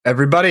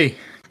Everybody,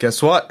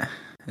 guess what?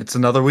 It's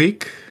another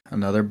week,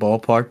 another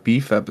ballpark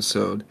beef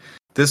episode.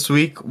 This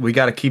week we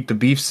got to keep the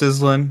beef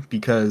sizzling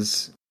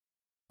because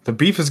the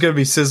beef is going to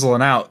be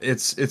sizzling out.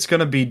 It's going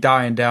to be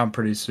dying down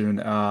pretty soon.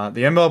 The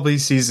MLB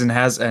season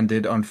has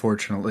ended,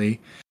 unfortunately,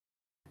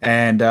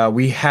 and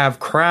we have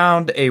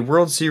crowned a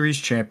World Series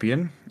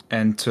champion.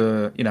 And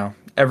to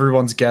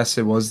everyone's guess,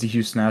 it was the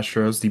Houston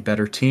Astros, the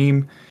better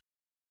team.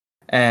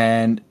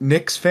 And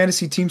Nick's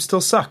fantasy team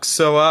still sucks.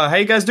 So, how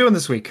you guys doing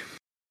this week?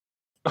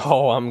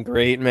 Oh, I'm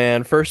great,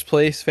 man. First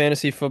place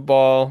fantasy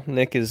football.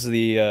 Nick is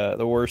the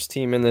worst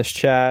team in this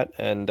chat,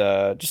 and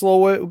just a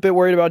little bit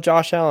worried about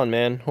Josh Allen,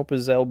 man. Hope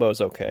his elbow's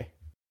okay.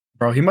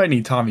 Bro, he might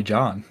need Tommy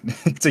John.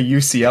 It's a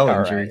UCL All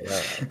injury.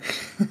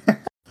 right.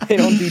 They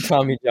don't do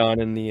Tommy John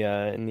in the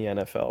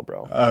NFL,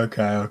 bro.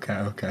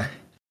 Okay.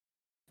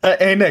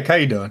 Hey Nick, how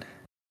you doing?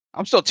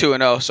 I'm still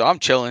 2-0, so I'm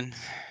chilling.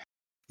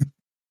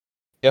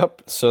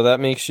 Yep. So that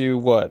makes you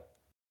what?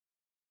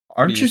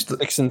 Aren't you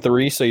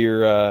 6-3? So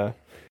you're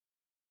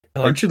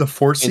aren't you the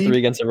 4 seed? 3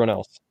 against everyone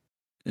else.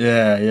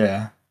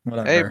 Yeah.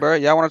 Whatever. Hey, bro,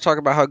 y'all want to talk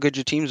about how good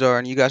your teams are,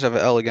 and you guys have an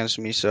L against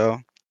me, so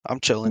I'm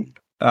chilling.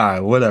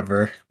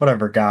 Whatever,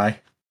 guy.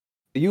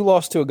 You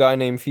lost to a guy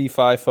named Fee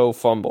Fi Fo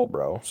Fumble,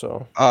 bro.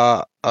 So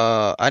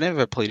I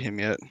never played him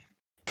yet.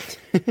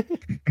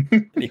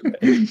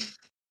 anyway.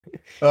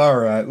 All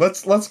right,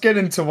 let's get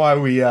into why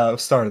we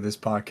started this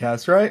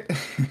podcast, right?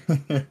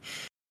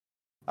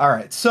 All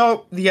right,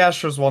 so the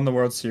Astros won the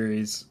World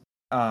Series.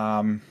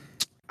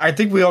 I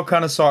think we all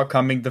kind of saw it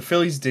coming. The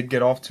Phillies did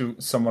get off to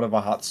somewhat of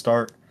a hot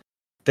start.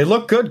 They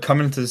looked good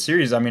coming into the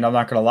series. I mean, I'm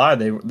not gonna lie,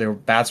 their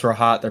bats were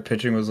hot. Their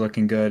pitching was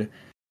looking good.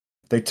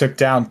 They took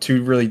down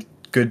two really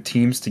good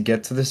teams to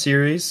get to the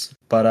series,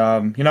 but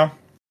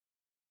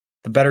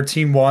the better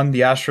team won.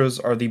 The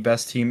Astros are the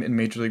best team in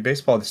Major League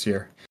Baseball this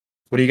year.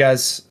 What are you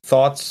guys'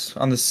 thoughts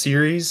on the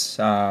series?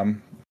 What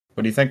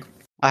do you think?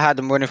 I had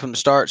them winning from the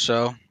start,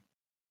 so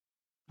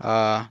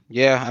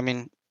yeah. I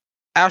mean,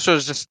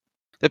 Astros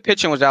the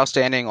pitching was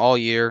outstanding all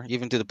year,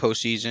 even through the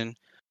postseason.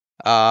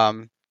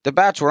 The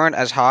bats weren't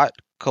as hot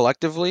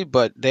collectively,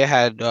 but they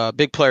had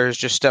big players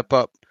just step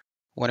up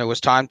when it was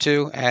time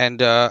to,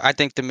 and I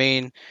think the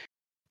main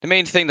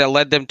thing that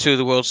led them to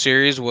the World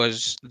Series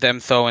was them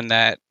throwing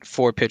that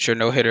 4-pitcher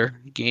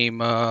no-hitter game.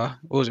 What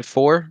was it,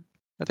 4?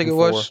 I think it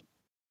was.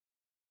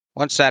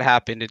 Once that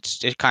happened,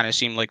 it kind of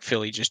seemed like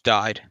Philly just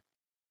died.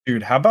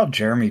 Dude, how about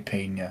Jeremy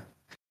Pena?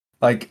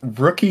 Like,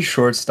 rookie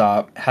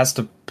shortstop has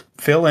to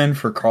fill in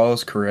for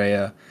Carlos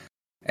Correa,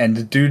 and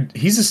the dude,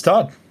 he's a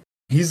stud.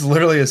 He's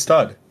literally a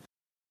stud.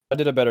 I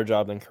did a better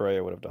job than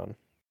Correa would have done.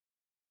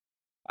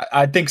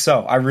 I think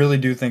so. I really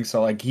do think so.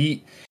 Like,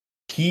 he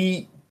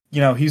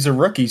he's a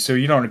rookie, so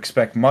you don't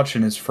expect much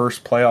in his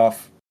first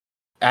playoff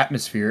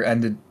atmosphere,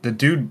 and the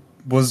dude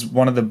was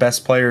one of the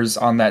best players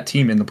on that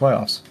team in the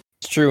playoffs.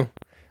 It's true.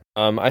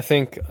 I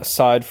think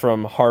aside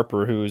from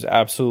Harper, who's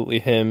absolutely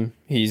him,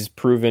 he's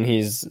proven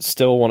he's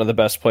still one of the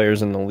best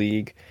players in the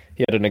league.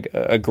 He had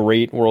a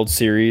great World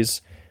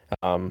Series,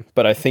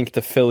 but I think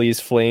the Phillies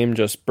flame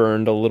just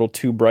burned a little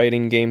too bright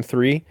in Game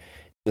 3.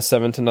 The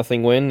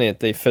 7-0 win,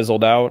 they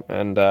fizzled out,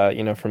 and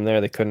from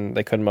there they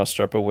couldn't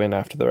muster up a win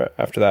after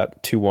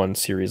that 2-1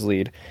 series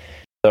lead.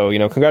 So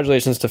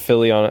congratulations to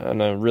Philly on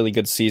a really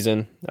good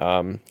season.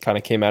 Kind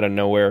of came out of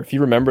nowhere. If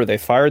you remember, they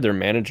fired their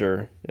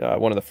manager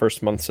one of the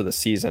first months of the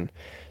season.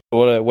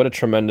 What a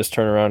tremendous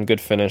turnaround,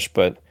 good finish,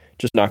 but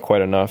just not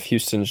quite enough.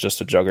 Houston's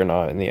just a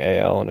juggernaut in the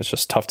AL, and it's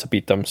just tough to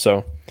beat them.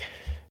 So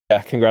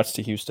yeah, congrats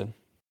to Houston.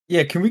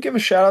 Yeah, can we give a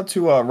shout out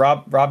to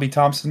Robbie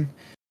Thompson?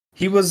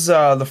 He was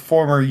the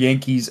former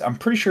Yankees. I'm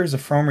pretty sure he's a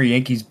former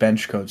Yankees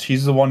bench coach.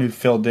 He's the one who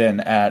filled in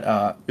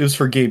at. It was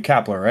for Gabe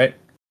Kapler, right?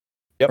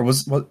 Yep. Or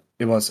what?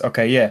 It was.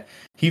 Okay, yeah.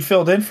 He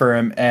filled in for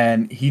him,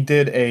 and he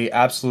did a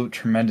absolute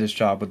tremendous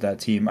job with that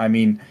team. I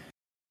mean,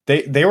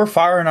 they were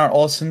firing on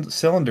all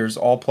cylinders,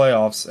 all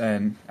playoffs,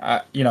 and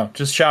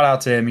just shout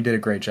out to him. He did a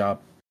great job.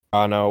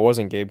 No, it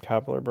wasn't Gabe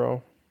Kapler,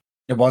 bro.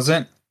 It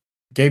wasn't.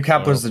 Gabe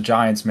Kapler's the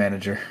Giants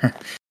manager.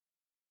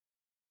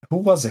 Who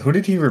was it? Who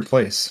did he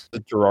replace?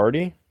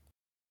 Girardi. It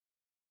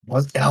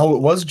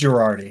was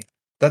Girardi.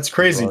 That's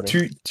crazy.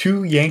 Girardi.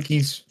 Two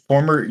Yankees,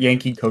 former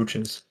Yankee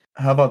coaches.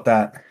 How about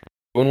that?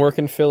 Doing work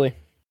in Philly.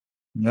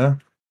 Yeah.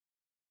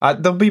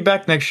 They'll be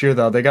back next year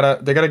though. They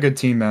got a good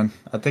team, man.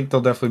 I think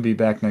they'll definitely be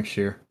back next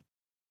year.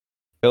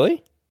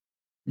 Philly?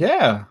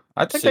 Yeah.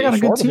 I think they got a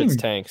good team.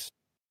 Tanks.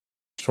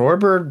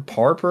 Schwarber,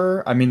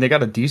 Harper. I mean, they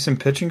got a decent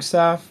pitching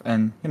staff,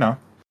 and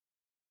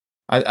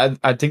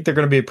I think they're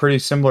going to be a pretty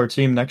similar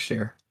team next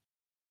year.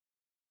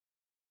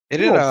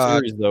 It World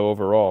Series though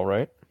overall,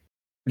 right?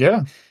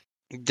 Yeah.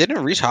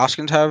 Didn't Rhys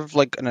Hoskins have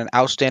like an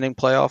outstanding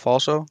playoff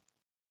also?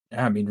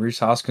 Yeah, I mean Rhys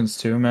Hoskins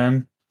too,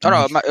 man. Oh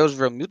no, it was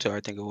Real Muto,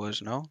 I think it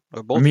was, no?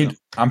 Or both. I mean,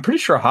 I'm pretty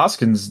sure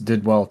Hoskins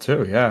did well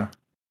too, yeah.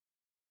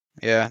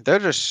 Yeah,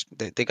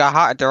 they got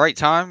hot at the right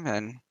time,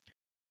 and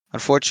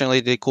unfortunately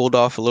they cooled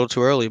off a little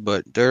too early,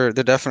 but they're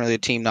definitely a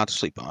team not to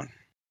sleep on.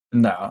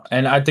 No,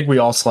 and I think we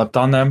all slept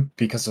on them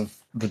because of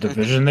the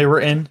division they were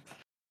in.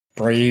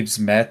 Braves,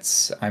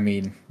 Mets, I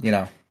mean,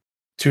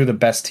 two of the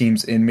best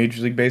teams in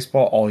Major League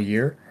Baseball all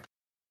year,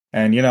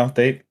 and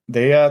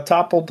they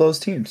toppled those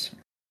teams.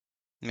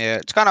 Yeah,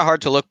 it's kind of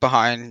hard to look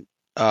behind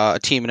a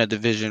team in a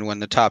division when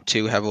the top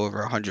two have over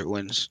 100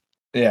 wins.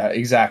 Yeah,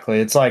 exactly.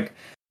 It's like,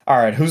 all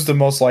right, who's the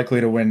most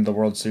likely to win the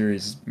World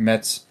Series?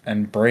 Mets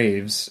and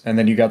Braves, and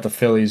then you got the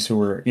Phillies, who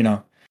were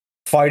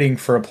fighting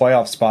for a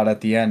playoff spot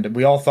at the end.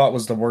 We all thought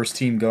was the worst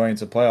team going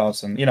into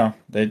playoffs, and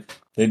they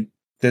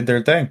did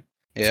their thing.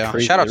 Yeah,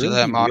 shout out to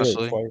them,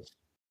 honestly.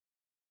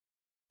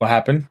 What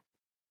happened?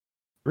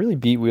 Really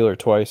beat Wheeler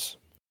twice.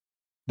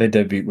 They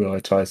did beat Wheeler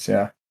twice.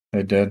 Yeah,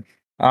 they did.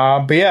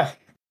 But yeah,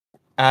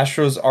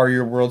 Astros are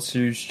your World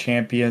Series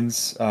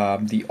champions.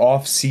 The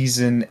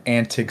off-season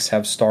antics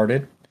have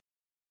started,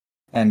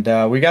 and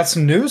we got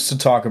some news to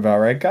talk about,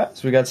 right,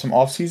 guys? We got some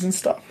off-season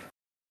stuff.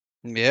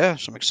 Yeah,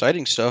 some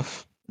exciting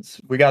stuff.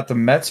 We got the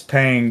Mets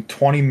paying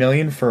 $20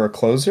 million for a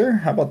closer.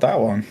 How about that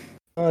one?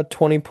 4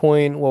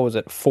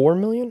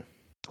 million?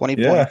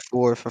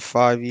 20.4 for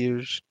 5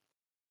 years.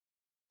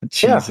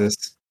 Jesus.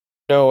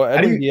 Yeah. No,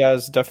 Edwin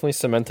Diaz definitely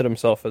cemented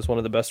himself as one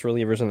of the best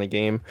relievers in the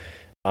game.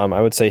 I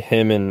would say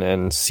him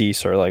and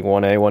Cease are like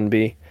 1A,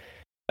 1B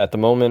at the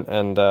moment,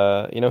 and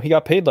he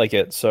got paid like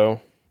it. So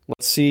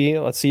let's see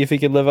if he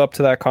could live up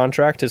to that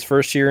contract. His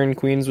first year in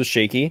Queens was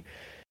shaky.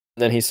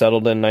 Then he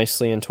settled in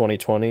nicely in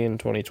 2020 and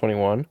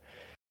 2021.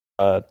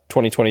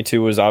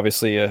 2022 was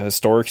obviously a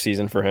historic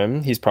season for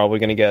him. He's probably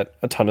going to get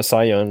a ton of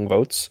Cy Young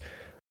votes.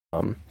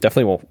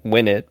 Definitely won't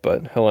win it,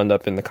 but he'll end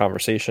up in the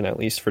conversation at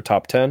least for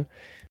top 10.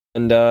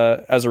 And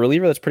as a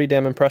reliever, that's pretty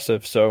damn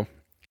impressive. So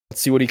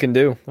let's see what he can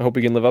do. I hope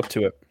he can live up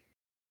to it.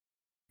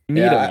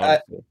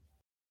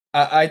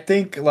 I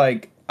think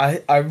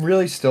I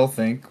really still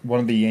think one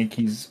of the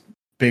Yankees'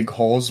 big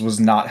holes was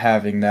not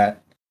having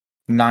that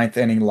ninth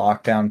inning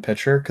lockdown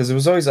pitcher, because it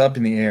was always up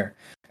in the air.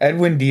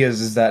 Edwin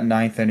Diaz is that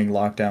ninth inning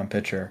lockdown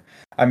pitcher.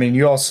 I mean,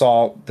 you all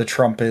saw the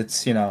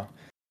trumpets,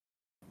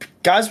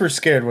 guys were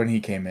scared when he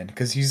came in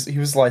because he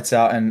was lights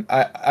out, and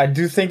I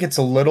do think it's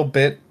a little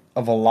bit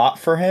of a lot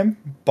for him,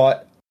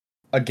 but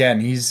again,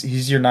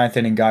 he's your ninth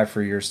inning guy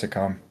for years to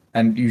come,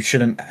 and you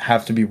shouldn't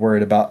have to be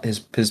worried about his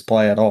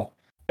play at all.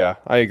 Yeah,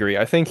 I agree.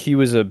 I think he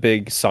was a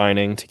big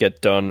signing to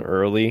get done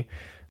early.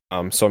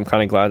 So I'm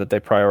kind of glad that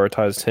they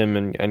prioritized him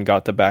and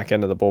got the back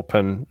end of the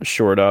bullpen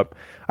shored up.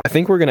 I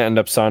think we're going to end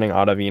up signing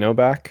Ottavino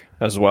back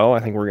as well. I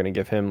think we're going to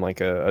give him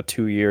like a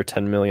 2-year,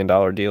 $10 million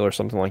deal or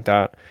something like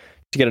that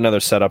to get another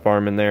setup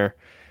arm in there.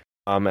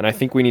 And I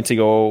think we need to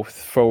go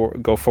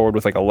forward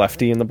with like a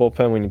lefty in the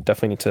bullpen. We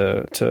definitely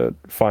need to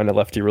find a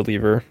lefty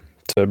reliever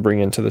to bring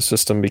into the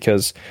system,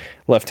 because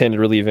left-handed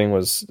relieving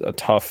was a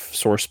tough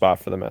sore spot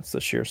for the Mets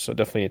this year. So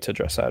definitely need to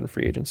address that in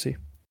free agency.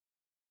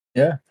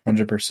 Yeah,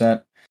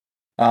 100%.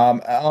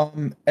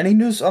 Any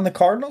news on the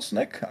Cardinals,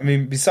 Nick? I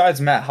mean, besides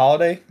Matt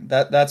Holliday,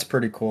 that's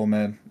pretty cool,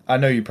 man. I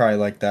know you probably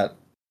like that.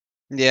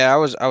 Yeah,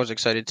 I was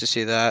excited to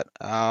see that.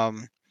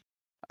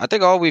 I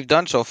think all we've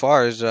done so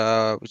far is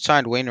we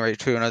signed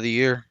Wainwright for another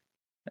year.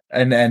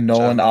 And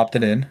Nolan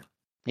opted in.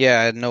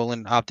 Yeah,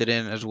 Nolan opted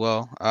in as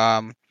well.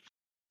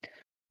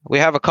 We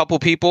have a couple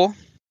people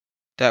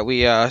that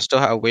we still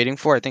have waiting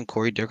for. I think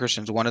Corey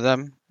Dickerson's one of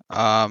them.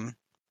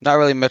 Not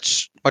really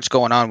much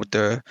going on with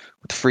the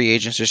free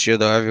agents this year,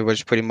 though.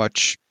 Everybody's pretty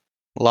much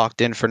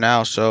locked in for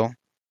now, so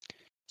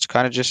it's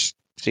kind of just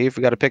see if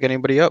we got to pick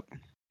anybody up.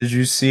 Did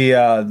you see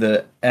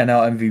the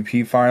NL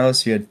MVP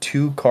finalists? You had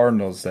 2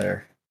 Cardinals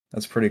there.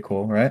 That's pretty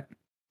cool, right?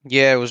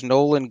 Yeah, it was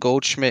Nolan,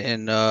 Goldschmidt,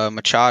 and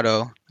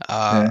Machado.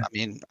 Yeah. I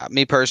mean,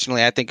 me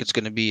personally, I think it's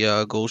going to be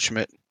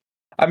Goldschmidt.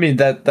 I mean,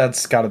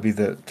 that's got to be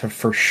the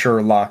for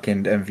sure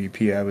lock-in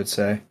MVP, I would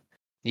say.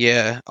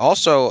 Yeah.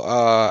 Also,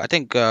 I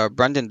think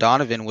Brendan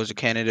Donovan was a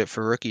candidate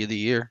for Rookie of the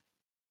Year.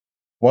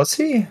 Was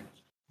he?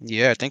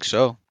 Yeah, I think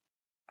so.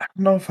 I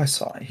don't know if I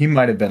saw it. He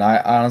might have been.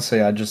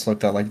 I just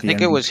looked at like the I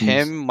think MVPs. it was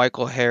him,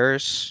 Michael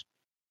Harris.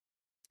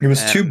 It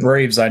was 2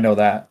 Braves, I know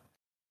that.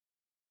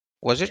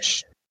 Was it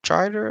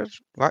Strider?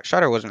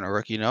 Strider wasn't a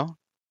rookie, no?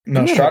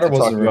 No, Strider was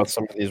talking about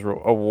some of these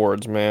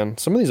awards, man.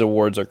 Some of these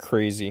awards are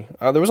crazy.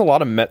 There was a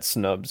lot of Mets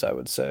snubs, I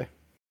would say.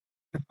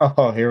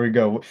 Oh, here we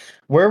go.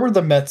 Where were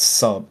the Mets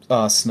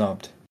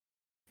snubbed?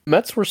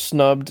 Mets were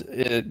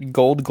snubbed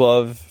Gold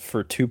Glove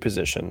for 2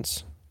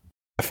 positions,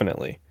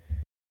 definitely.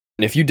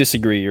 And if you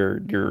disagree,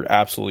 you're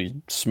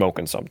absolutely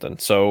smoking something.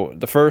 So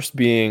the first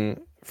being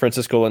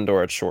Francisco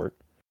Lindor at short,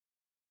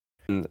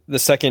 and the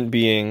second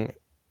being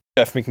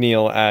Jeff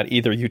McNeil at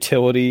either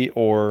utility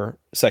or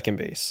second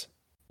base.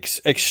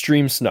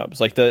 Extreme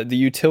snubs. Like the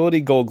utility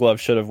Gold Glove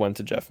should have went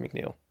to Jeff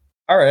McNeil.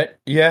 All right,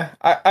 yeah,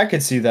 I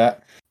could see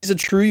that. He's a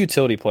true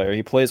utility player.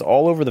 He plays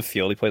all over the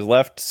field. He plays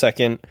left,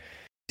 second.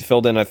 He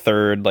filled in a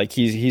third. Like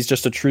he's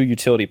just a true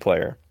utility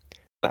player.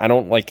 I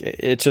don't like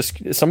it.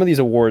 Just some of these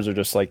awards are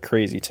just like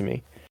crazy to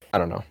me. I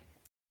don't know.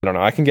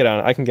 I can get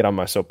on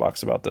my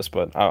soapbox about this,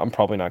 but I'm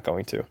probably not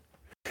going to.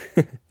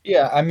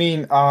 Yeah, I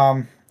mean,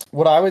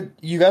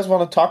 you guys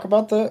want to talk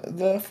about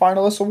the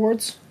finalist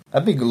awards?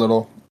 That'd be a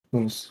little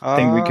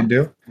thing we could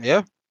do.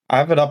 Yeah. I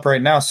have it up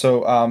right now.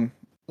 So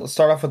let's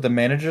start off with the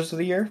managers of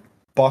the year.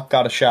 Buck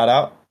got a shout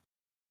out.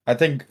 I He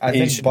think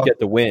should get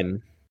the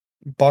win.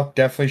 Buck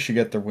definitely should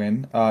get the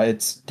win.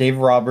 It's Dave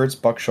Roberts,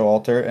 Buck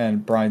Showalter,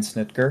 and Brian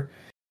Snitker.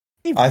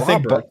 Dave I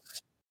think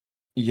Roberts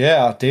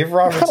yeah, Dave got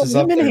Roberts is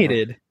up there, bro.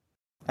 eliminated.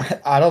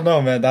 I don't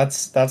know, man.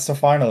 That's the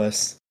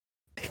finalist.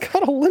 He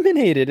got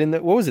eliminated in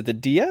the what was it? The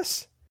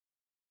DS?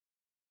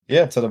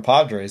 Yeah, to the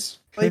Padres.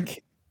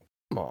 Like,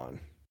 come on.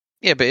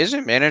 Yeah, but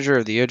isn't manager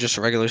of the year just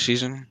a regular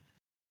season?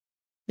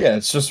 Yeah,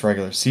 it's just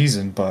regular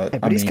season, but Yeah, I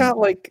but he's mean, got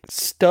like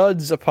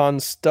studs upon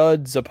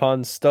studs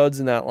upon studs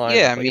in that lineup.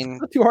 Yeah, I Like, it's mean,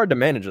 not too hard to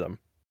manage them.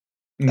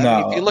 if you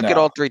no, look at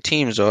no, all three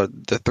teams, or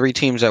the three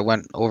teams that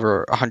went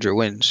over 100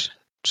 wins,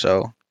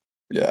 so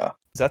yeah.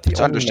 Is that the it's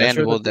only measure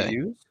understandable that they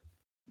use?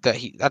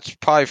 that's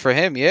probably for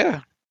him.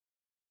 Yeah,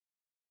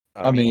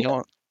 I I mean, mean, you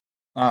don't.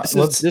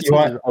 This you is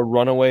want a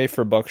runaway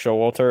for Buck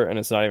Showalter, and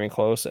it's not even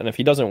close. And if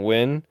he doesn't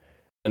win,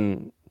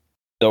 and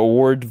the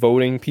award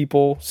voting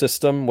people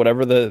system,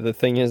 whatever the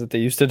thing is that they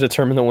use to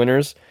determine the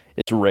winners,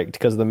 it's rigged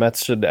because the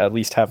Mets should at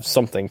least have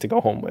something to go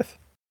home with.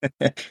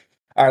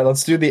 All right,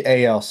 let's do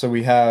the AL. So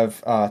we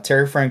have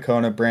Terry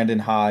Francona, Brandon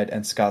Hyde,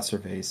 and Scott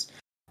Cervais.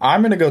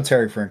 I'm gonna go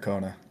Terry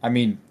Francona. I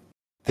mean,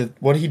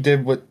 what he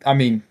did with, I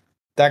mean,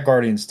 that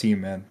Guardians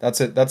team, man.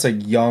 That's a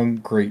young,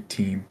 great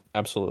team.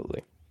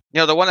 Absolutely. You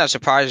know, the one that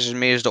surprises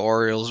me is the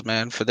Orioles,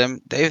 man. For them,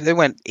 they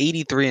went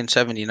 83 and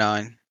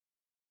 79.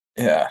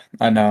 Yeah,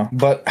 I know,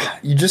 but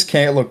you just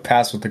can't look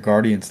past what the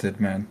Guardians did,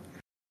 man.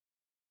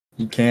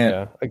 You can't.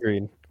 Yeah,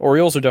 agreed.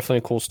 Orioles are definitely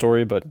a cool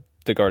story, but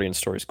the Guardian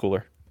story is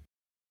cooler.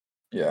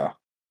 Yeah.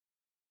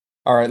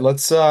 All right,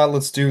 let's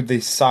do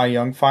the Cy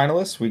Young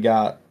finalists. We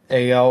got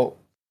AL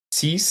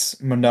Cease,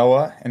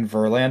 Manoah, and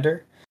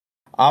Verlander.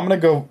 I'm gonna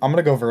go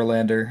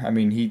Verlander. I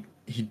mean, he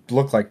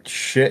looked like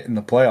shit in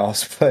the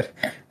playoffs, but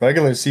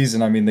regular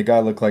season, I mean, the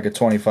guy looked like a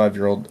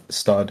 25-year-old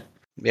stud.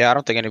 Yeah, I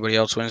don't think anybody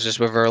else wins this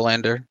with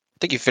Verlander. I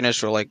think he finished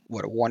for like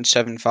what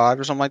 175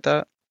 or something like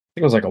that. I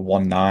think it was like a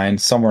 1-9,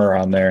 somewhere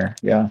around there.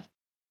 Yeah.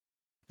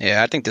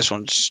 Yeah, I think this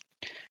one's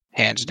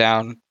hands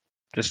down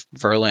just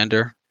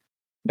Verlander.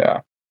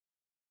 Yeah.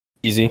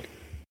 Easy.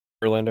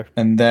 Verlander.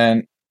 And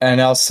then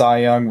NL Cy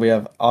Young, we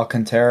have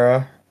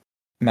Alcantara,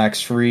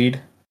 Max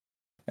Fried,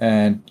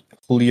 and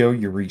Julio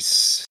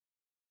Urias.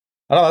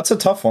 I don't know, that's a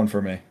tough one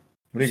for me.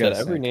 What do you Said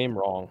guys every think? name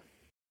wrong.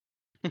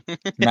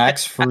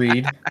 Max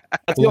Fried,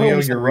 That's the only Julio one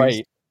you said Urias.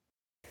 right.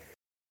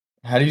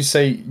 How do you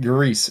say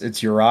Urias?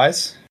 It's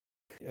Urias?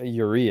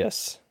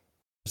 Urias.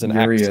 There's an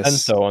Urias.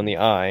 accento on the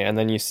I, and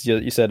then you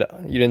said you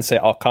didn't say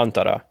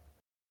Alcantara.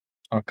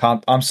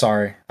 I'm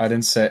sorry. I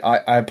didn't say.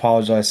 I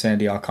apologize,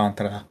 Sandy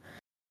Alcantara.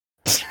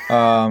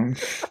 Um.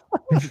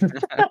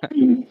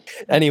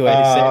 Anyway,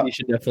 Sandy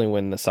should definitely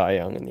win the Cy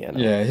Young in the end.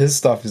 Yeah, his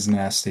stuff is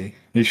nasty.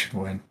 He should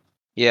win.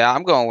 Yeah,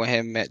 I'm going with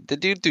him, man. The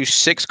dude threw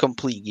 6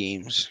 complete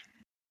games.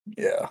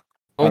 Yeah.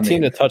 Only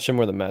team to touch him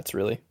were the Mets,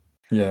 really.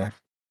 Yeah.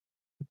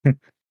 How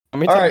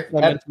many All times right,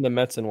 did I mention the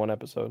Mets in one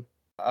episode?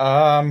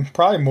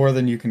 Probably more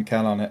than you can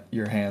count on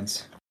your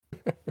hands.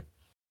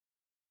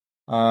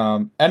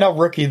 NL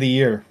Rookie of the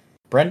Year: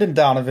 Brendan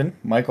Donovan,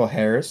 Michael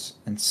Harris,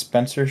 and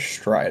Spencer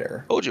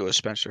Strider. Told you it was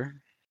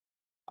Spencer.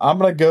 I'm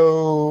gonna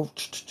go.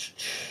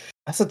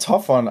 That's a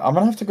tough one. I'm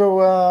gonna have to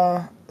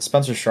go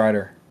Spencer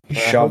Strider. He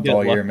He'll shoved get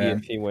all year, lucky man.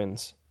 if he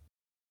wins.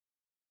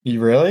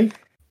 You really?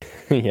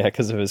 Yeah,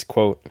 because of his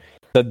quote.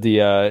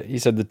 He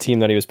said the team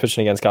that he was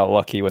pitching against got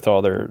lucky with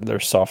all their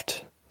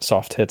soft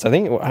hits.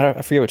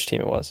 I forget which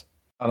team it was.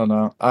 I don't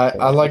know.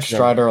 I like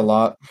Strider a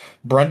lot.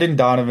 Brendan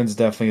Donovan's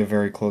definitely a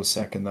very close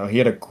second, though. He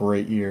had a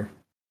great year.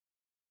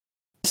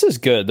 This is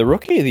good. The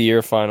Rookie of the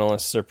Year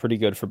finalists are pretty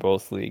good for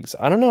both leagues.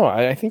 I don't know.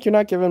 I think you're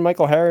not giving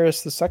Michael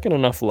Harris the second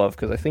enough love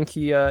because I think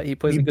he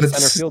plays a good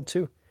center field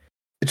too.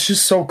 It's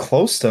just so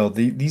close, though.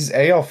 These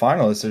AL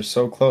finalists are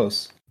so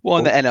close. Well,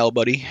 in the NL,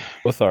 buddy.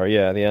 Both are,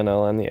 yeah, the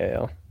NL and the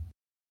AL.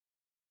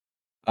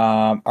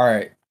 All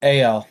right,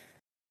 AL.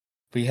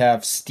 We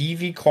have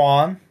Stevie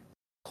Kwan,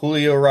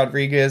 Julio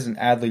Rodriguez, and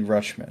Adley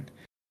Rutschman.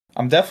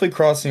 I'm definitely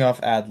crossing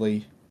off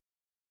Adley.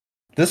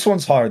 This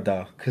one's hard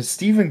though, because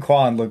Steven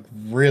Kwan looked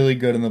really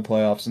good in the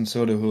playoffs, and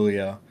so did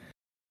Julio.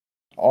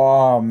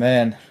 Oh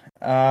man,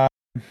 I'm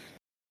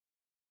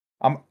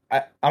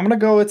gonna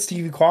go with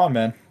Stevie Kwan,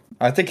 man.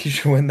 I think he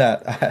should win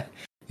that.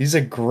 He's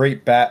a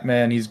great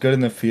Batman. He's good in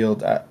the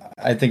field.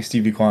 I think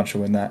Stevie Kwan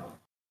should win that.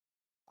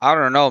 I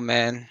don't know,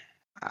 man.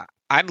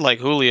 I'd like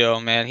Julio,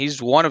 man.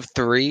 He's one of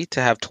 3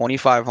 to have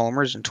 25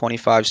 homers and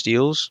 25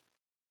 steals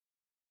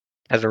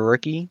as a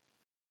rookie.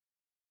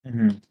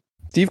 Mm-hmm.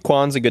 Steve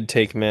Kwan's a good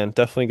take, man.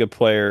 Definitely a good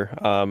player.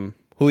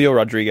 Julio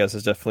Rodriguez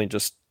is definitely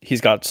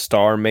he's got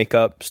star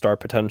makeup, star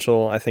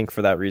potential. I think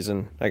for that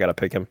reason, I gotta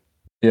pick him.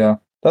 Yeah,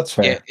 that's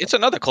fair. Yeah, it's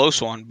another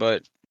close one,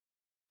 but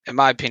in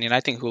my opinion,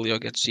 I think Julio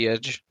gets the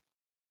edge.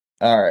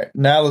 All right,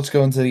 now let's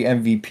go into the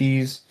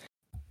MVPs.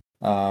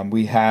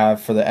 We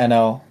have for the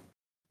NL,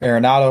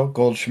 Arenado,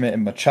 Goldschmidt,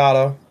 and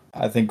Machado.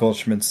 I think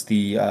Goldschmidt's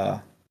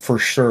the for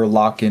sure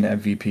lock-in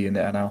MVP in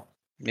the NL.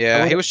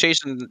 Yeah, he was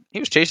chasing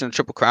the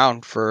Triple Crown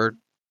for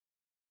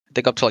I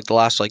think up to like the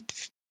last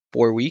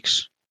 4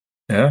 weeks.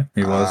 Yeah,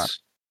 he was.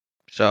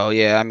 So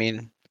yeah, I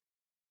mean,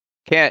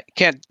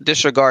 Can't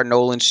disregard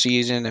Nolan's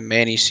season and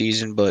Manny's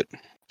season, but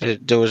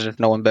there was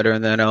no one better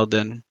in the NL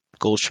than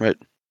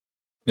Goldschmidt.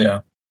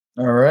 Yeah.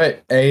 All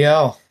right,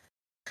 AL.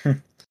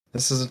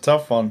 This is a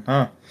tough one,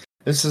 huh?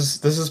 This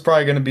is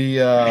probably going to be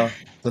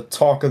the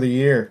talk of the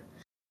year.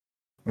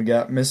 We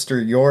got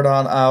Mr.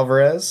 Yordan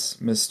Alvarez,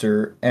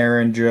 Mr.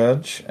 Aaron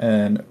Judge,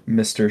 and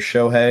Mr.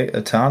 Shohei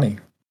Ohtani.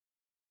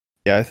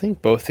 Yeah, I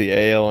think both the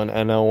AL and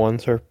NL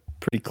ones are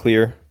pretty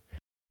clear.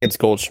 It's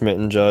Goldschmidt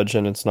and Judge,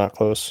 and it's not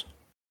close.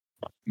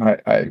 I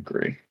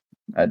agree.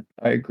 I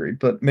agree,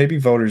 but maybe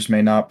voters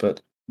may not.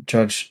 But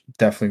Judge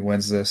definitely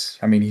wins this.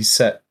 I mean, he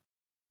set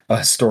a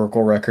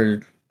historical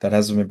record that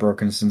hasn't been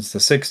broken since the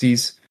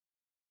 '60s.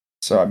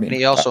 So I And mean,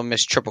 he also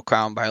missed Triple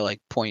Crown by like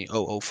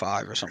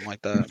 .005 or something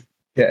like that.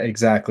 yeah,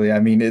 exactly. I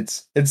mean,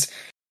 it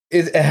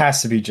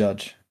has to be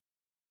Judge.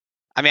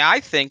 I mean, I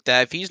think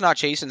that if he's not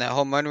chasing that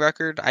home run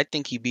record, I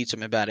think he beats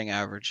him in batting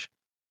average.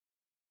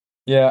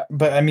 Yeah,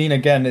 but I mean,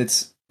 again,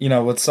 it's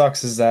what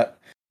sucks is that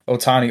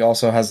Ohtani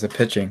also has the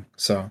pitching,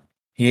 so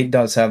he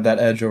does have that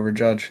edge over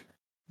Judge.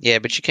 Yeah,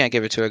 but you can't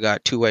give it to a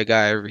two-way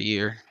guy every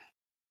year.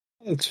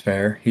 It's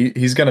fair.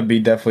 He's gonna be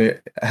definitely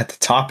at the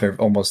top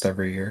almost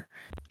every year.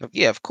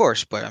 Yeah, of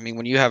course, but I mean,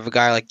 when you have a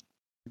guy like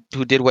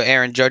who did what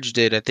Aaron Judge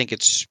did, I think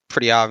it's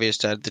pretty obvious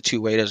that the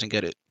two-way doesn't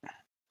get it.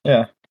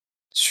 Yeah,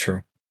 it's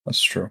true.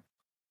 That's true.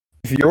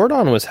 If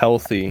Jordan was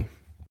healthy,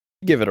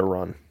 give it a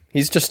run.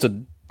 He's just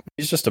a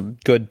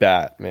good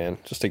bat, man.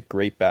 Just a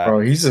great bat.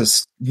 Bro, he's a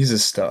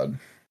stud.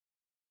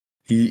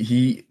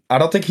 He I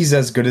don't think he's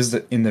as good as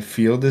in the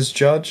field as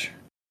Judge,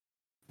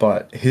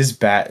 but his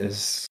bat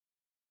is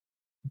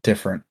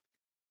different.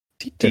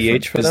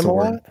 DH for them a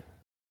lot?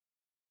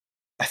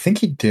 I think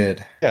he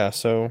did. Yeah,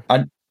 so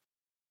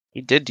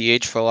he did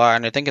DH for a lot,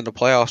 and I think in the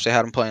playoffs they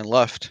had him playing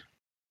left.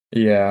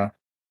 Yeah.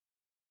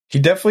 He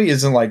definitely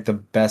isn't like the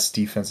best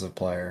defensive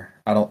player.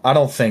 I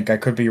don't think. I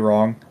could be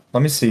wrong.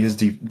 Let me see his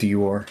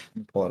DWAR.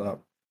 Pull it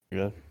up.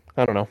 Yeah.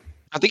 I don't know.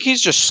 I think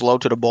he's just slow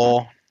to the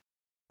ball.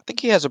 I think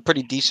he has a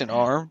pretty decent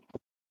arm.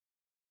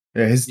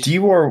 Yeah, his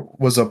DWAR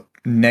was a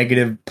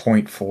negative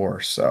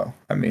 0.4, so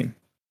I mean,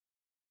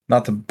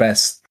 not the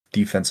best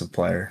defensive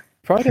player.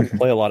 Probably didn't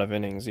play a lot of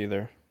innings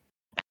either.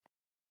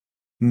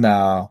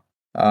 No.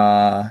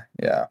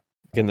 Yeah.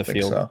 In the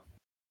field. So.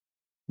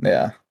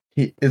 Yeah.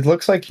 It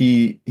looks like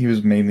he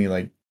was mainly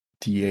like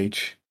DH.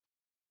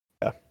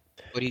 Yeah.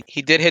 But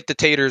he did hit the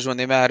taters when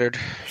they mattered.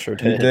 Sure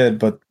did. He did,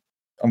 but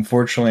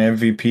unfortunately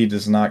MVP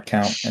does not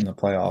count in the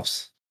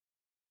playoffs.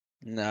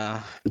 Nah.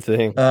 Good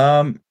thing.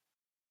 All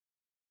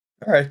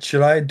right,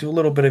 should I do a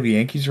little bit of a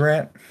Yankees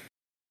rant? As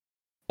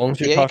long as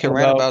you're Yeah, you talking can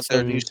rant about some,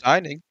 their new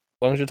signing.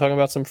 As long as you're talking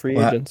about some free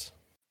agents.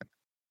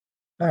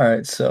 All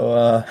right,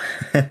 so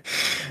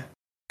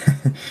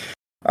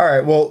all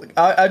right, well,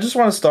 I just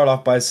want to start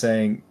off by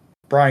saying,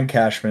 Brian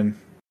Cashman,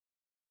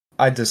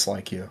 I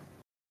dislike you.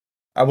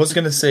 I was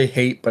going to say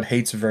hate, but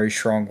hate's a very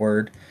strong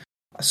word.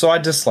 So I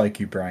dislike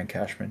you, Brian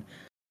Cashman.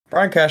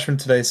 Brian Cashman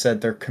today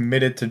said they're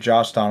committed to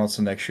Josh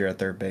Donaldson next year at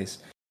third base.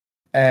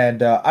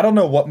 And I don't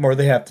know what more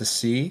they have to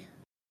see.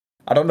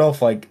 I don't know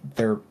if like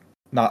they're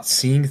not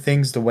seeing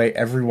things the way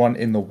everyone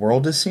in the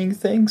world is seeing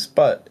things,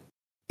 but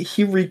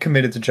he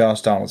recommitted to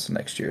Josh Donaldson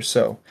next year.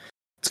 So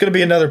it's going to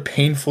be another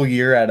painful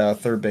year at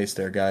third base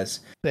there,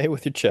 guys. Stay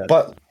with your chest.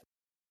 But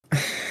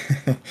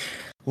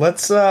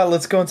let's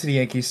go into the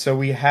Yankees. So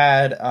we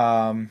had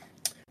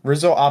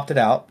Rizzo opted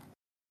out.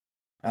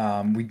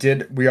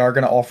 We are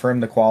going to offer him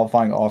the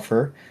qualifying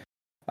offer.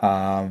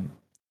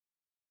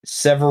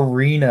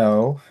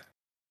 Severino,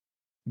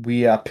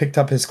 we picked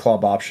up his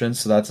club option,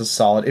 so that's a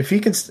solid. If he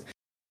can,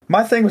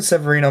 my thing with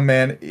Severino,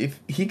 man, if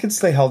he can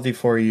stay healthy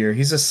for a year,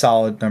 he's a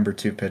solid number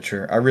 2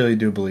 pitcher. I really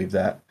do believe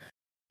that.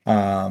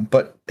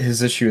 But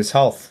his issue is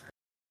health.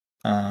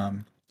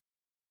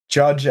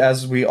 Judge,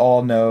 as we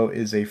all know,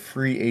 is a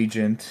free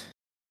agent.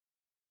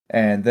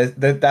 And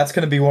that's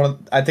going to be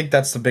I think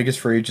that's the biggest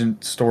free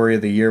agent story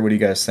of the year. What do you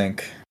guys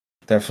think?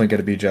 Definitely going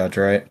to be Judge,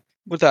 right?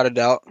 Without a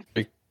doubt.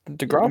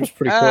 DeGrom was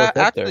pretty close up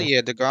actually, there.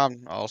 yeah,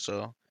 DeGrom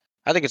also.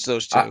 I think it's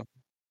those two.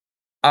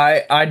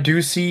 I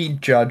do see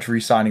Judge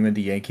re-signing with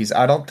the Yankees.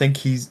 I don't think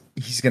he's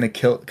going to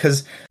kill...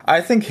 Because I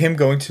think him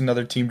going to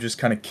another team just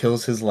kind of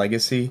kills his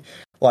legacy.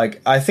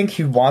 Like, I think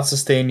he wants to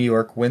stay in New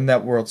York, win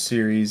that World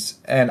Series,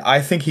 and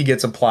I think he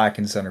gets a plaque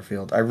in center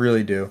field. I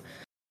really do.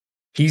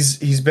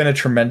 He's been a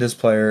tremendous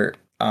player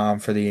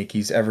for the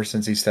Yankees ever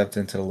since he stepped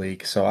into the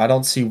league. So I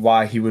don't see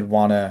why he would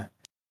want to...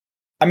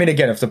 I mean,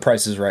 again, if the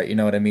price is right, you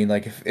know what I mean?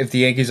 Like, if the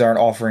Yankees aren't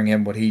offering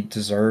him what he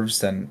deserves,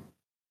 then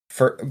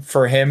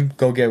for him,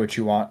 go get what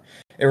you want.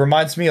 It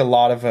reminds me a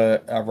lot of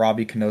a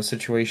Robbie Cano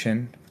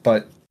situation,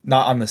 but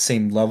not on the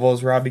same level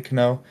as Robbie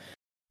Cano,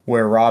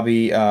 where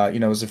Robbie,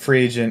 was a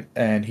free agent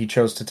and he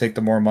chose to take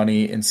the more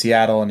money in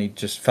Seattle and he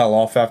just fell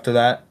off after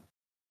that.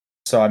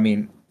 So, I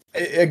mean,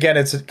 again,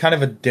 it's kind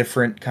of a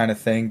different kind of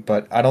thing,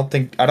 but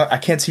I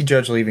can't see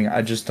Judge leaving.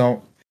 I just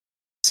don't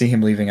see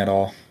him leaving at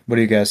all. What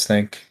do you guys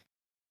think?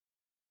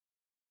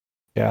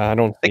 Yeah, I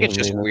don't think it's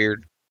just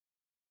weird.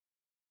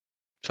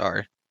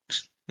 Sorry.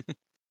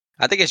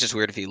 I think it's just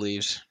weird if he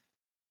leaves.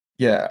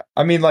 Yeah,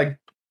 I mean, like,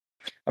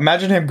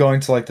 imagine him going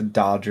to like the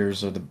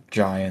Dodgers or the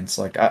Giants.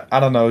 Like, I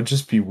don't know, it'd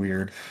just be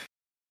weird.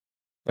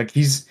 Like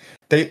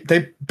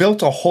they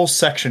built a whole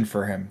section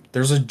for him.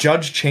 There's a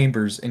Judge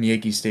Chambers in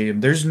Yankee Stadium.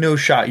 There's no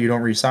shot you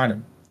don't re-sign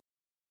him.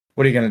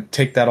 What are you gonna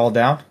take that all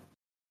down?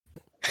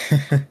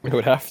 We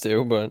would have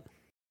to, but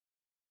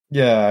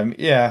Yeah,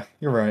 yeah,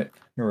 you're right.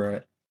 You're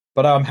right.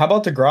 But how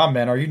about DeGrom,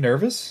 man? Are you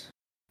nervous?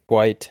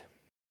 quite.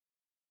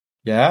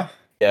 Yeah.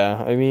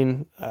 Yeah, I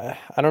mean,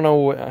 I don't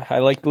know. I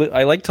like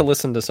to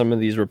listen to some of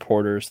these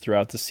reporters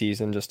throughout the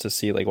season just to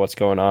see like what's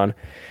going on.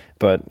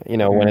 But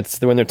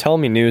when they're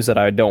telling me news that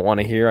I don't want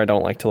to hear, I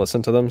don't like to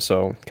listen to them.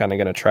 So kind of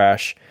gonna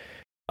trash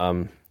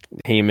um,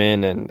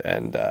 Heyman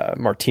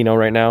and Martino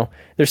right now.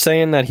 They're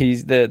saying that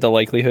he's the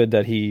likelihood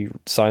that he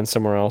signs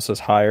somewhere else is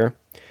higher.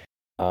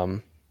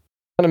 Kind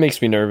of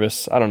makes me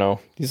nervous. I don't know.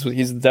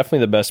 He's definitely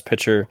the best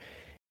pitcher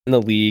in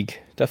the league.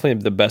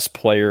 Definitely the best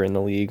player in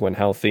the league when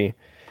healthy.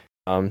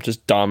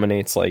 Just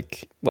dominates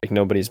like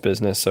nobody's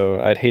business. So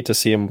I'd hate to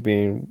see him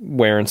being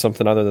wearing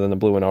something other than the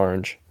blue and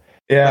orange.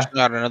 Yeah. Especially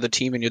not another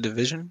team in your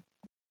division.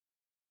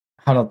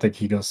 I don't think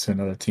he goes to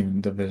another team in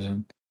the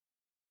division.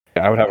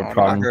 Yeah, I would have a I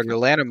problem. heard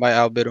Atlanta might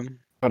outbid him.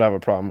 I would have a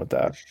problem with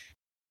that.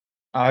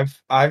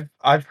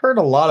 I've heard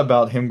a lot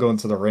about him going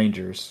to the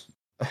Rangers.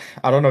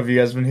 I don't know if you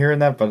guys have been hearing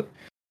that, but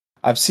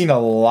I've seen a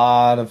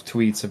lot of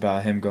tweets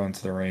about him going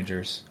to the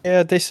Rangers.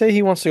 Yeah, they say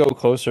he wants to go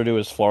closer to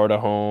his Florida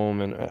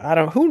home, and I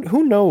don't.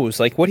 Who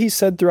knows? Like what he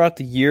said throughout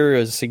the year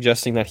is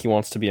suggesting that he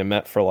wants to be a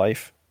Met for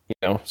life.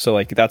 So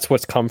like that's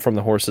what's come from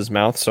the horse's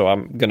mouth. So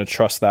I'm gonna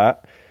trust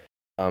that.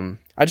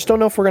 I just don't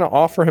know if we're gonna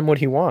offer him what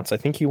he wants. I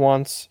think he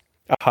wants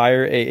a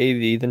higher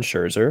AAV than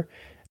Scherzer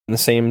in the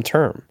same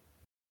term.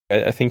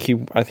 I think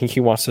he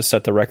wants to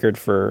set the record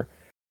for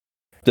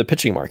the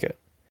pitching market.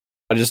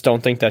 I just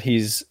don't think that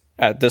he's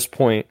at this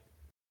point,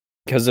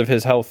 because of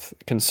his health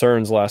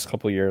concerns the last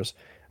couple of years.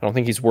 I don't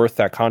think he's worth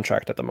that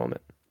contract at the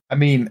moment. I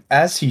mean,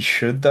 as he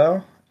should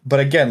though. But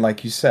again,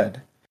 like you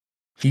said,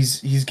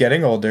 he's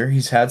getting older.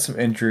 He's had some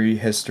injury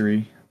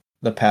history,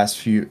 the past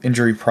few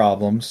injury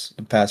problems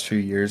the past few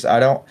years.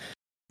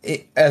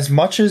 As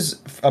much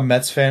as a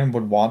Mets fan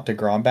would want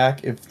DeGrom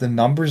back, if the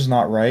number's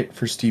not right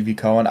for Stevie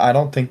Cohen, I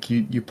don't think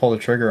you pull the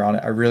trigger on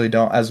it. I really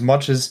don't. As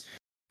much as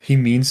he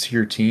means to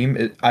your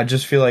team, I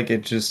just feel like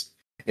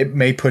it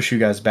may push you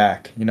guys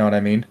back. You know what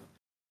I mean?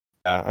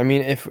 Yeah, I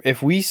mean,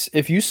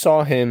 if you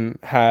saw him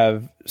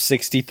have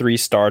 63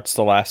 starts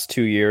the last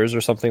 2 years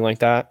or something like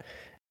that,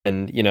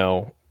 and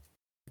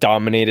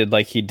dominated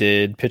like he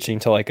did, pitching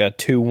to like a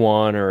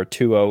 2.1 or a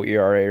 2.0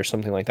 ERA or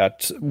something like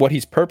that, what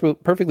he's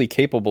perfectly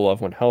capable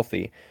of when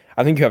healthy,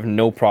 I think you have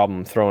no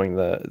problem throwing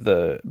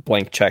the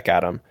blank check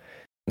at him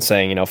and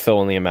saying,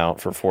 fill in the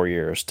amount for 4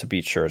 years to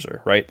beat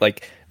Scherzer, right?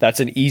 Like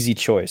that's an easy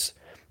choice.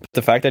 But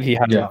the fact that he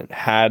hasn't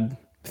had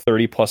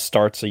 30 plus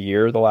starts a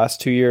year the last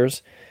 2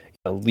 years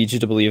leads you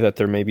to believe that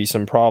there may be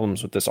some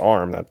problems with this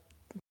arm that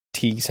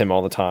teagues him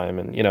all the time,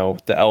 and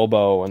the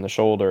elbow and the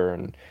shoulder,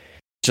 and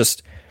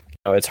just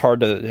it's hard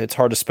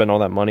to spend all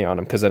that money on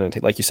him because then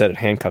like you said, it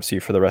handcuffs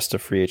you for the rest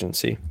of free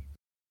agency.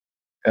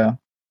 Yeah.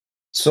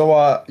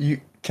 So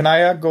can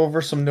I go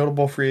over some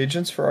notable free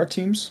agents for our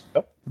teams?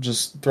 Yep.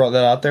 Just throw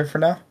that out there for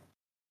now.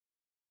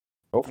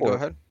 Go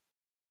ahead.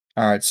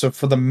 All right. So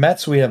for the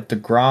Mets, we have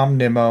DeGrom,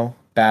 Nimmo,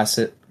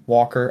 Bassett,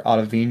 Walker,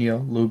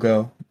 Ottavino,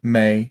 Lugo,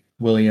 May,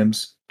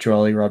 Williams,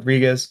 Joely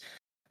Rodriguez,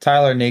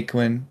 Tyler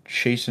Naquin,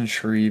 Jason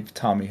Shreve,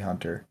 Tommy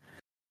Hunter.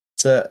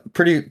 It's a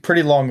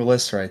pretty long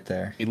list right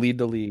there. You lead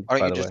the league. Why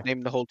don't you just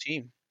name the whole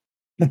team?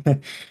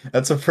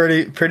 That's a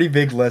pretty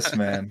big list,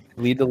 man.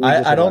 Lead the league.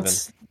 I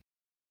don't.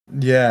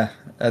 Yeah,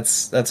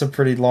 that's a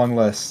pretty long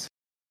list.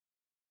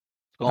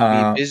 It's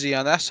gonna be busy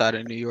on that side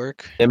of New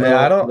York. I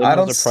don't.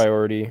 A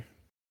priority.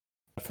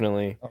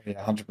 Definitely. Oh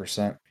yeah,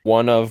 100%.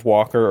 One of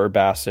Walker or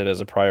Bassett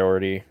is a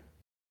priority.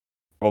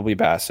 Probably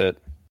Bassett.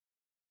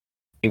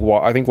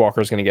 I think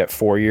Walker's going to get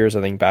 4 years.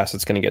 I think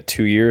Bassett's going to get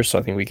 2 years. So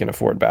I think we can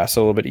afford Bassett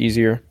a little bit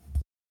easier.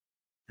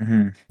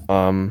 Mm-hmm.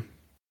 I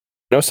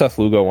know Seth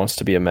Lugo wants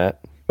to be a Met,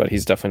 but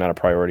he's definitely not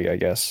a priority, I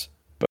guess.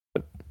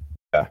 But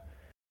yeah,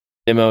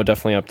 Nimmo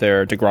definitely up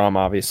there. DeGrom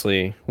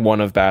obviously, one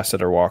of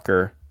Bassett or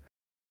Walker.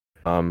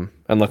 And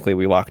luckily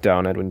we locked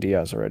down Edwin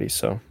Diaz already,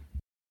 so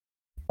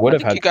would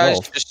have had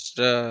 12.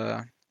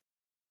 I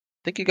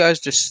think you guys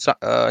just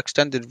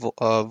extended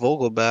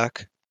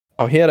Vogelback.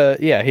 Oh, he had a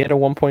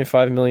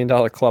 $1.5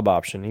 million club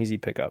option, easy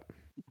pickup.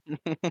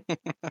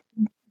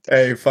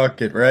 Hey,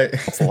 fuck it, right?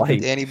 It's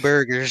light. Danny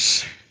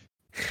Burgers.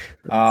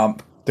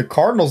 The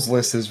Cardinals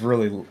list is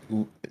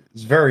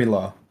very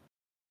low.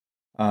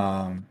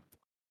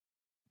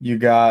 You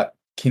got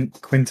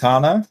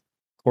Quintana,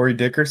 Corey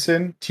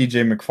Dickerson,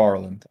 TJ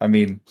McFarland. I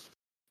mean,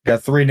 you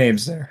got 3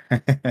 names there.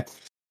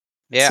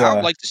 Yeah, I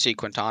would like to see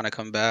Quintana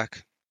come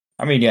back.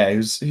 I mean, yeah, he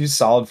was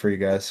solid for you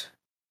guys.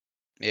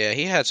 Yeah,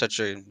 he had such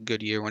a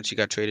good year once he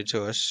got traded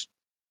to us.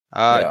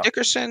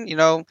 Dickerson,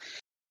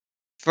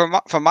 from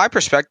my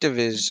perspective,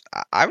 is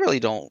I really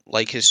don't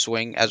like his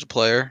swing as a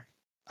player.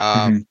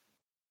 And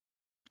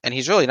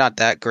he's really not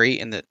that great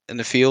in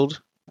the field.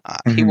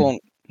 He Mhm.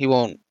 won't. He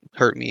won't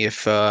hurt me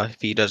if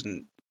he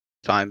doesn't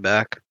sign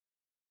back.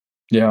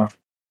 Yeah.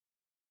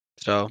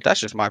 So that's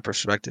just my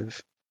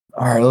perspective.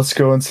 All right, let's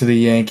go into the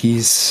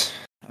Yankees.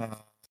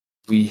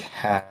 We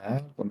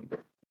have, let me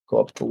go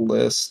up the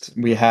list.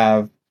 We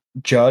have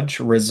Judge,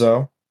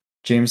 Rizzo,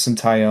 Jameson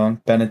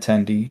Taillon,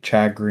 Benintendi,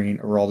 Chad Green,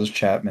 Aroldis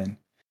Chapman,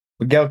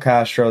 Miguel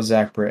Castro,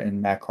 Zach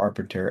Britton, Matt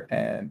Carpenter,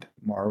 and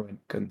Marwin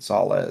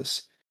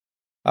Gonzalez.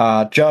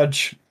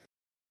 Judge,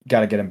 got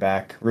to get him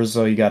back.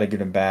 Rizzo, you got to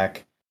get him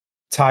back.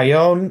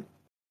 Taillon,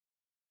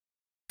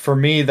 for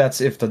me,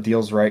 that's if the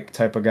deal's right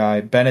type of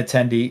guy.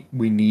 Benintendi,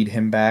 we need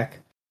him back.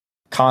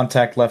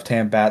 Contact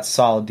left-hand bat,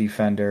 solid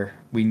defender.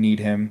 We need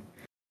him.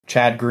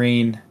 Chad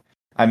Green,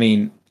 I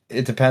mean,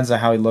 it depends on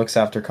how he looks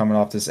after coming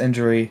off this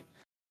injury.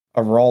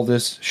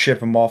 Aroldis,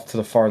 ship him off to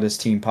the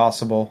farthest team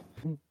possible.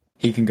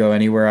 He can go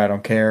anywhere, I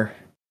don't care.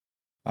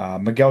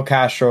 Miguel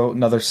Castro,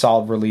 another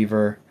solid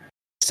reliever.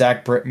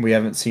 Zach Britton, we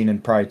haven't seen in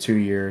probably 2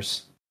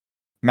 years.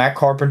 Matt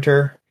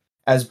Carpenter,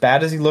 as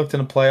bad as he looked in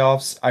the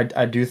playoffs,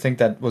 I do think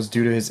that was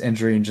due to his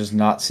injury and just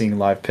not seeing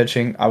live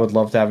pitching. I would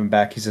love to have him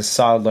back. He's a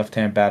solid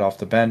left-hand bat off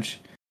the bench.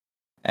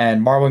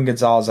 And Marwin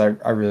Gonzalez,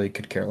 I really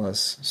could care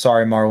less.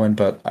 Sorry, Marwin,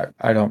 but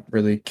I don't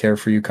really care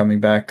for you coming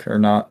back or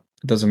not.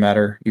 It doesn't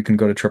matter. You can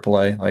go to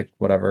AAA, like,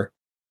 whatever.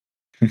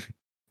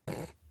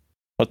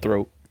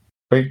 Cutthroat.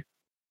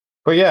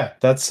 But yeah,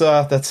 that's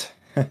that's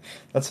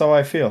how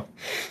I feel.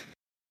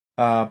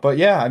 But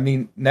yeah, I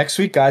mean, next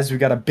week, guys, we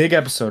got a big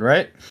episode,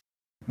 right?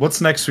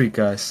 What's next week,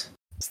 guys?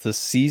 It's the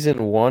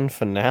season 1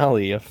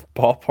 finale of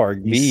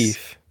Ballpark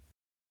Beef.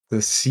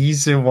 The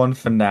season 1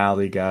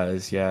 finale,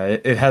 guys. Yeah,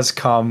 it has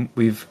come.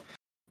 We've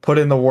put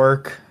in the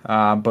work,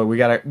 but we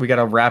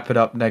gotta wrap it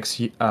up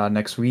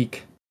next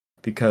week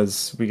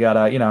because we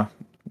gotta,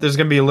 there's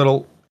gonna be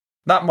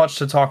not much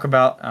to talk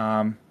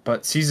about.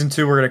 But season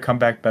 2, we're gonna come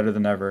back better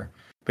than ever.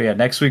 But yeah,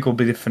 next week will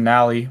be the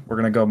finale. We're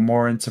gonna go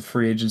more into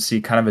free agency,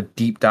 kind of a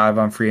deep dive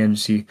on free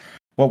agency,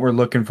 what we're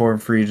looking for in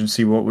free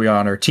agency, what we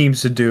want our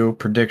teams to do,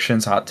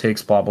 predictions, hot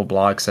takes, blah blah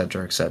blah,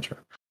 etc. etc.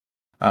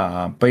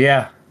 But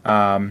yeah,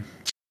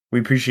 we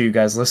appreciate you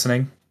guys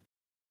listening.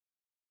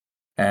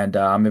 And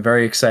I'm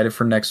very excited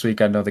for next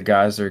week. I know the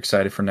guys are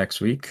excited for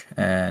next week.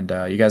 And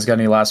you guys got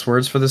any last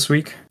words for this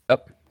week?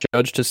 Yep.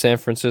 Judge to San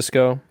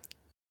Francisco.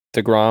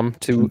 DeGrom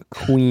to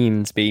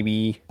Queens,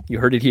 baby. You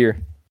heard it here.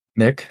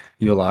 Nick,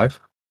 you alive?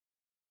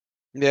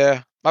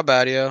 Yeah, my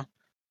bad, yo.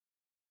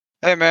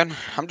 Hey, man,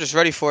 I'm just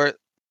ready for it.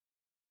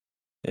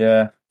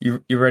 Yeah.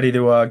 You ready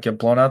to get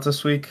blown out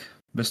this week,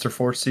 Mr.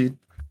 4th seed?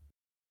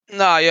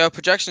 Nah, yo,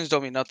 projections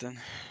don't mean nothing.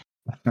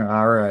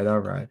 All right. All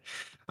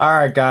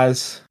right,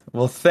 guys.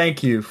 Well,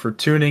 thank you for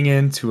tuning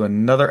in to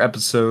another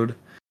episode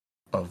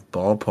of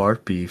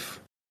Ballpark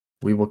Beef.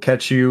 We will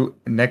catch you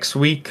next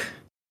week.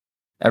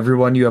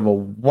 Everyone, you have a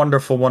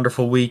wonderful,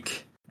 wonderful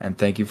week. And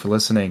thank you for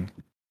listening.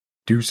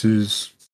 Deuces.